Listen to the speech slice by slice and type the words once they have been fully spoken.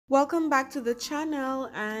Welcome back to the channel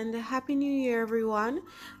and happy new year everyone.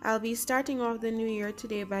 I'll be starting off the new year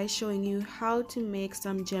today by showing you how to make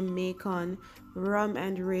some Jamaican rum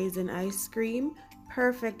and raisin ice cream,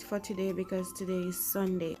 perfect for today because today is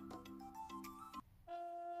Sunday.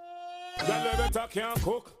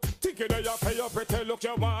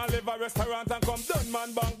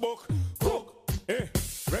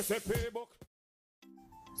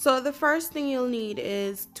 So the first thing you'll need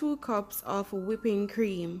is 2 cups of whipping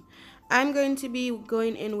cream. I'm going to be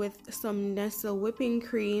going in with some Nestle whipping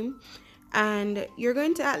cream, and you're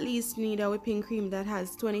going to at least need a whipping cream that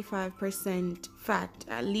has 25% fat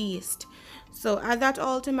at least. So add that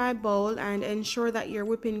all to my bowl and ensure that your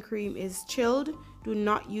whipping cream is chilled. Do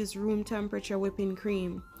not use room temperature whipping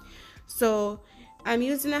cream. So I'm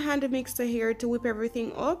using a hand mixer here to whip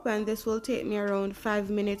everything up, and this will take me around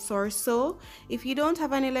 5 minutes or so. If you don't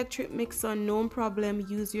have an electric mixer, no problem,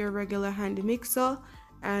 use your regular hand mixer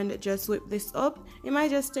and just whip this up. It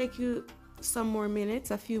might just take you some more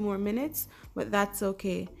minutes, a few more minutes, but that's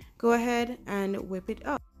okay. Go ahead and whip it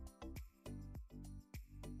up.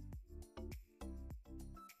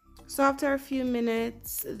 So after a few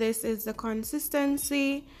minutes, this is the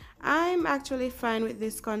consistency. I'm actually fine with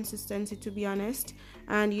this consistency, to be honest,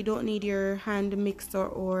 and you don't need your hand mixer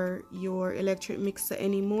or your electric mixer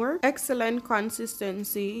anymore. Excellent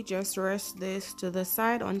consistency. Just rest this to the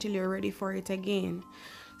side until you're ready for it again.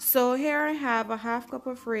 So here I have a half cup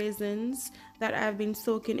of raisins that I've been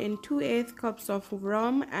soaking in 2/8 cups of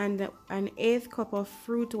rum and an 1/8 cup of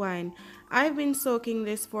fruit wine. I've been soaking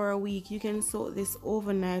this for a week. You can soak this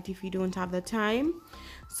overnight if you don't have the time.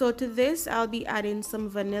 So to this, I'll be adding some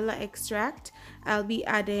vanilla extract. I'll be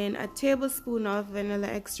adding a tablespoon of vanilla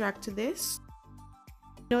extract to this.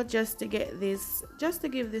 Just to give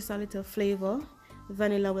this a little flavor.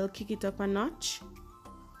 Vanilla will kick it up a notch.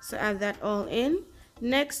 So add that all in.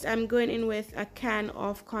 Next, I'm going in with a can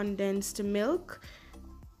of condensed milk.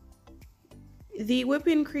 The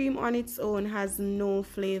whipping cream on its own has no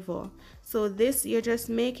flavor. So this, you're just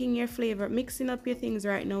making your flavor, mixing up your things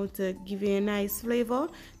right now to give you a nice flavor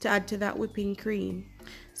to add to that whipping cream.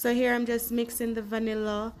 So here I'm just mixing the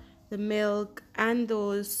vanilla, the milk, and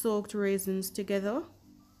those soaked raisins together.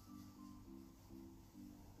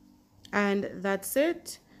 And that's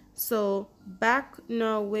it. So back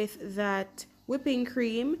now with that whipping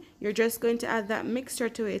cream, you're just going to add that mixture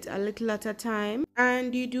to it a little at a time,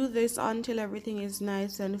 and you do this until everything is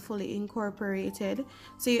nice and fully incorporated.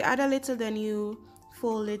 So you add a little, then you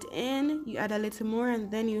fold it in, you add a little more, and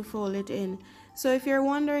then you fold it in. So if you're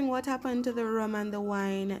wondering what happened to the rum and the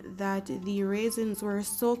wine that the raisins were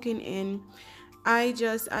soaking in, I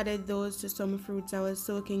just added those to some fruits I was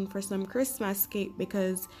soaking for some Christmas cake,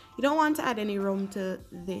 because you don't want to add any rum to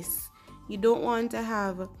this. You don't want to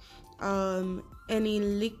have any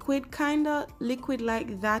liquid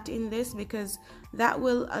like that in this, because that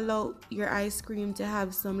will allow your ice cream to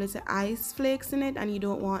have some little ice flakes in it, and you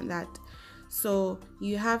don't want that. So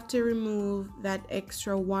you have to remove that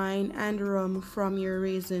extra wine and rum from your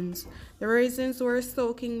raisins. The raisins were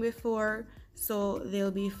soaking before, so they'll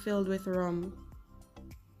be filled with rum.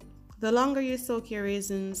 The longer you soak your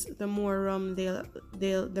raisins, the more rum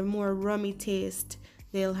the more rummy taste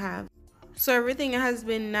they'll have. So everything has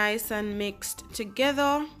been nice and mixed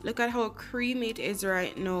together. Look at how creamy it is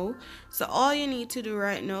right now. So all you need to do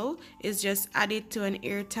right now is just add it to an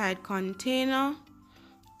airtight container.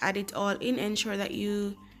 Add it all in. Ensure that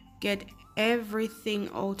you get everything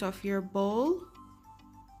out of your bowl.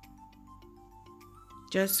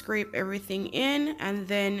 Just scrape everything in, and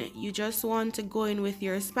then you just want to go in with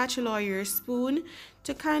your spatula or your spoon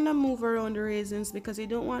to kind of move around the raisins, because you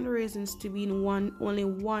don't want the raisins to be in only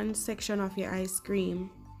one section of your ice cream.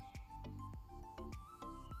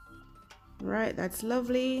 Right, that's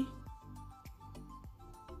lovely.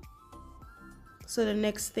 So the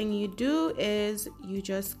next thing you do is you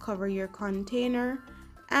just cover your container,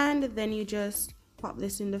 and then you just pop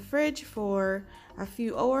this in the fridge for a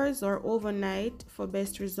few hours or overnight for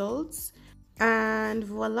best results. And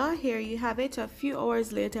voila, here you have it. A few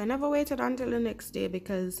hours later, I never waited until the next day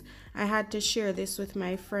because I had to share this with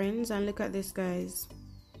my friends. And look at this, guys.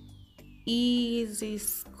 Easy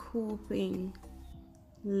scooping.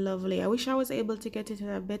 Lovely. I wish I was able to get it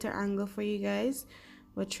at a better angle for you guys,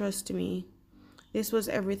 but trust me, this was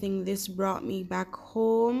everything. This brought me back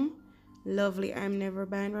home. Lovely. I'm never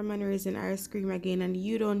buying rum and raisin ice cream again, and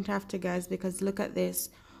you don't have to, guys, because look at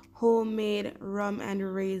this. Homemade rum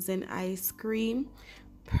and raisin ice cream.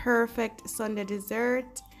 Perfect Sunday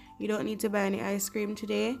dessert. You don't need to buy any ice cream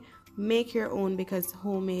today. Make your own, because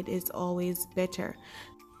homemade is always better.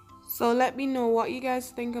 So let me know what you guys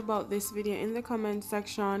think about this video in the comment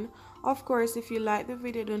section. Of course, if you like the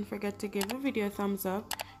video, don't forget to give the video a thumbs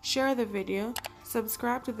up, share the video,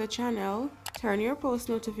 subscribe to the channel, turn your post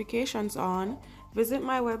notifications on, visit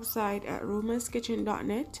my website at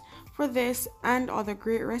rumaskitchen.net for this and other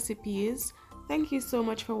great recipes. Thank you so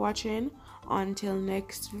much for watching. Until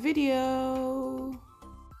next video.